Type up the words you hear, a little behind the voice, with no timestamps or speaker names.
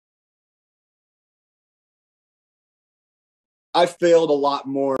I failed a lot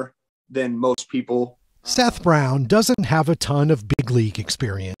more than most people. Seth Brown doesn't have a ton of big league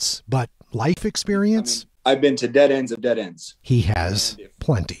experience, but life experience? I've been to dead ends of dead ends. He has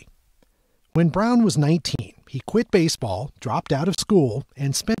plenty. When Brown was 19, he quit baseball, dropped out of school,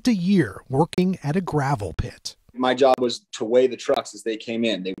 and spent a year working at a gravel pit. My job was to weigh the trucks as they came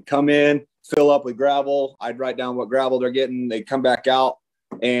in. They would come in, fill up with gravel. I'd write down what gravel they're getting. They'd come back out.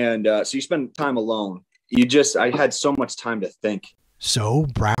 And so you spend time alone. I had so much time to think. So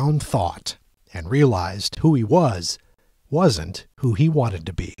Brown thought and realized who he wasn't who he wanted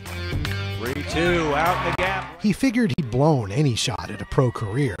to be. 3-2 out the gap. He figured he'd blown any shot at a pro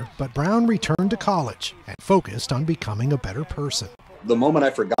career, but Brown returned to college and focused on becoming a better person. The moment I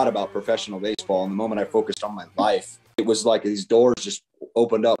forgot about professional baseball and the moment I focused on my life, it was like these doors just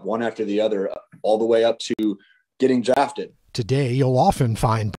opened up one after the other, all the way up to getting drafted. Today, you'll often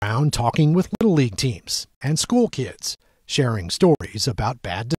find Brown talking with Little League teams and school kids, sharing stories about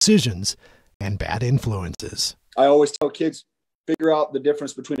bad decisions and bad influences. I always tell kids, figure out the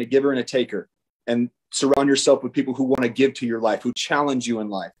difference between a giver and a taker, and surround yourself with people who want to give to your life, who challenge you in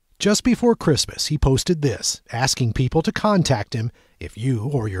life. Just before Christmas, he posted this, asking people to contact him if you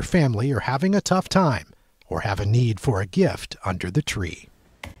or your family are having a tough time or have a need for a gift under the tree.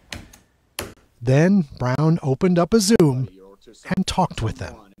 Then Brown opened up a Zoom and talked with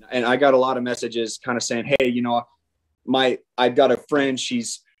them. And I got a lot of messages kind of saying, hey, I've got a friend,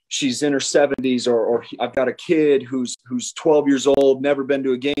 she's in her 70s, or I've got a kid who's 12 years old, never been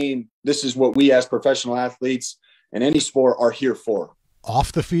to a game. This is what we as professional athletes in any sport are here for.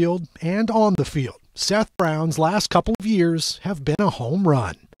 Off the field and on the field, Seth Brown's last couple of years have been a home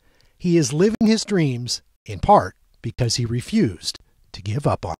run. He is living his dreams, in part because he refused to give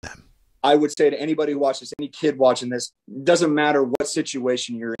up on them. I would say to anybody who watches, any kid watching this, doesn't matter what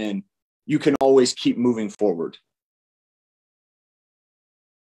situation you're in, you can always keep moving forward.